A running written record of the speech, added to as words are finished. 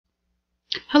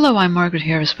Hello, I'm Margaret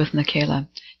Harris with Nikayla.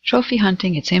 Trophy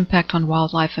hunting, its impact on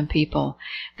wildlife and people.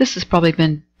 This has probably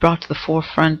been brought to the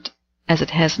forefront, as it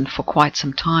hasn't for quite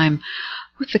some time,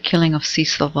 with the killing of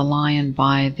Cecil the lion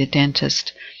by the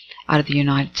dentist out of the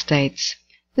United States.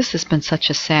 This has been such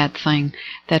a sad thing.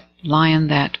 That lion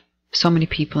that so many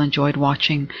people enjoyed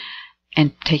watching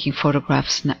and taking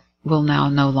photographs will now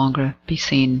no longer be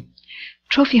seen.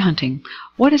 Trophy hunting.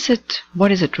 What is it?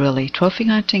 What is it really? Trophy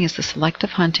hunting is the selective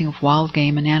hunting of wild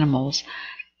game and animals.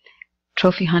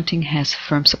 Trophy hunting has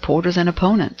firm supporters and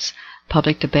opponents.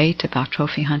 Public debate about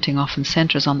trophy hunting often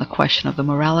centers on the question of the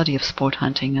morality of sport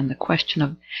hunting and the question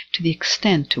of to the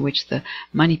extent to which the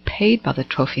money paid by the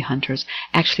trophy hunters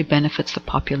actually benefits the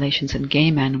populations and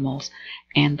game animals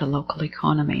and the local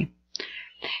economy.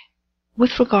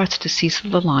 With regards to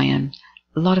Cecil the lion,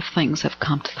 a lot of things have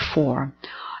come to the fore.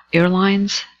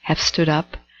 Airlines have stood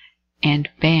up and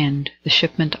banned the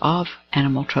shipment of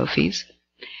animal trophies.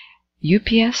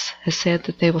 UPS has said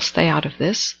that they will stay out of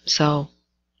this, so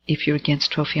if you're against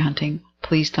trophy hunting,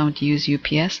 please don't use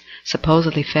UPS.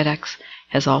 Supposedly FedEx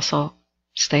has also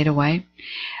stayed away.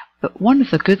 But one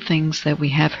of the good things that we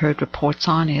have heard reports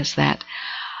on is that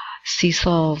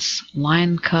Cecil's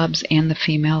lion cubs and the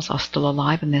females are still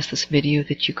alive, and there's this video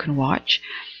that you can watch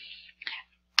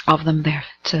of them there.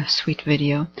 It's a sweet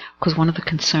video, because one of the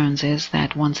concerns is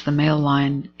that once the male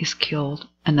lion is killed,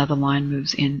 another lion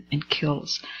moves in and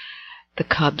kills the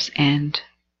cubs and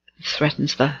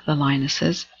threatens the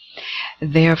lionesses.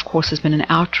 There, of course, has been an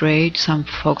outrage. Some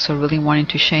folks are really wanting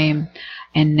to shame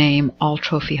and name all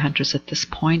trophy hunters at this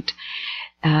point.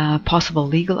 Possible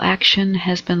legal action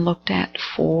has been looked at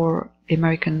for the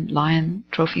American lion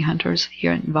trophy hunters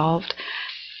here involved.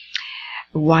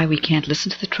 Why we can't listen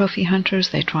to the trophy hunters?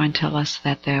 They try and tell us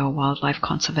that they are wildlife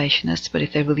conservationists, but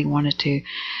if they really wanted to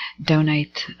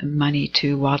donate money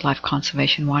to wildlife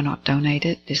conservation, why not donate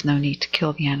it? There's no need to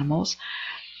kill the animals.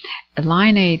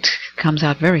 Lion Aid comes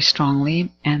out very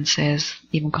strongly and says,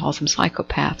 even calls them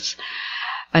psychopaths.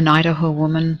 An Idaho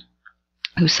woman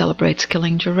who celebrates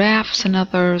killing giraffes and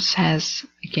others has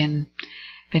again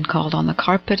been called on the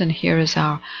carpet, and here is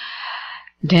our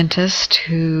dentist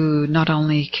who not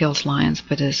only kills lions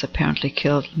but has apparently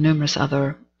killed numerous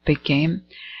other big game.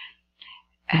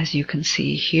 As you can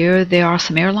see here, there are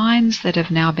some airlines that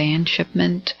have now banned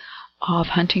shipment of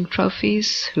hunting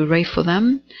trophies. Hooray for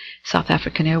them. South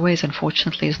African Airways,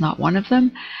 unfortunately, is not one of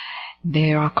them.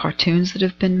 There are cartoons that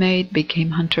have been made, big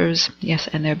game hunters, yes,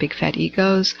 and their big fat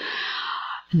egos.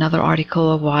 Another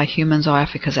article of why humans are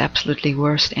Africa's absolutely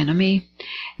worst enemy.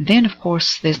 Then, of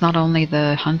course, there's not only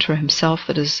the hunter himself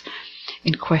that is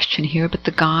in question here, but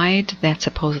the guide that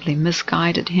supposedly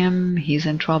misguided him. He's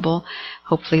in trouble.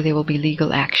 Hopefully there will be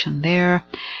legal action there.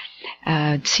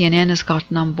 CNN has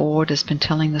gotten on board, has been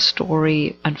telling the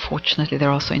story. Unfortunately, they're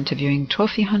also interviewing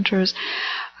trophy hunters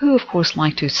who, of course,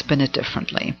 like to spin it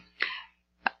differently.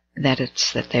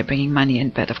 That they're bringing money in,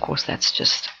 but of course that's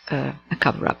just a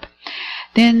cover-up.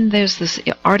 Then there's this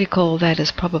article that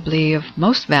is probably of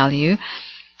most value,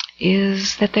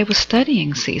 is that they were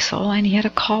studying Cecil and he had a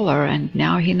collar, and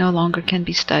now he no longer can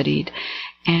be studied.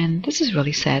 And this is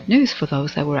really sad news for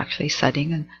those that were actually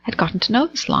studying and had gotten to know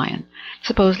this lion.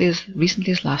 Supposedly as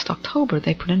recently as last October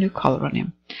they put a new collar on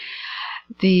him.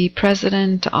 The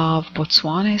president of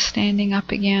Botswana is standing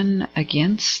up again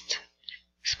against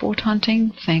sport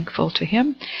hunting. Thankful to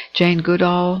him. Jane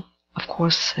Goodall, of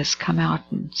course, has come out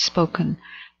and spoken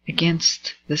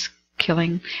against this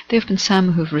killing. There have been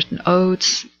some who've written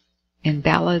odes in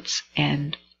ballads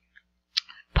and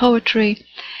poetry,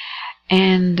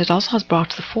 and it also has brought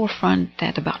to the forefront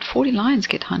that about 40 lions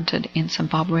get hunted in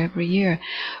Zimbabwe every year.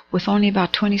 With only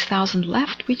about 20,000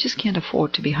 left, we just can't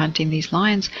afford to be hunting these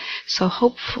lions. So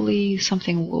hopefully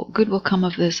something good will come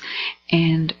of this,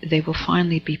 and they will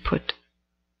finally be put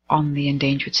on the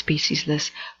endangered species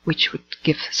list, which would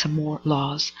give some more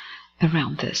laws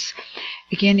around this.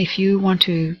 Again, if you want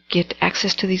to get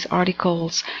access to these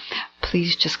articles,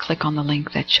 please just click on the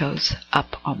link that shows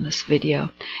up on this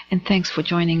video. And thanks for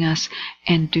joining us,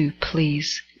 and do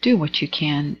please do what you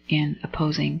can in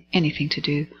opposing anything to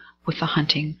do with the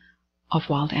hunting of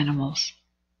wild animals.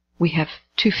 We have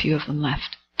too few of them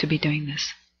left to be doing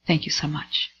this. Thank you so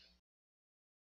much.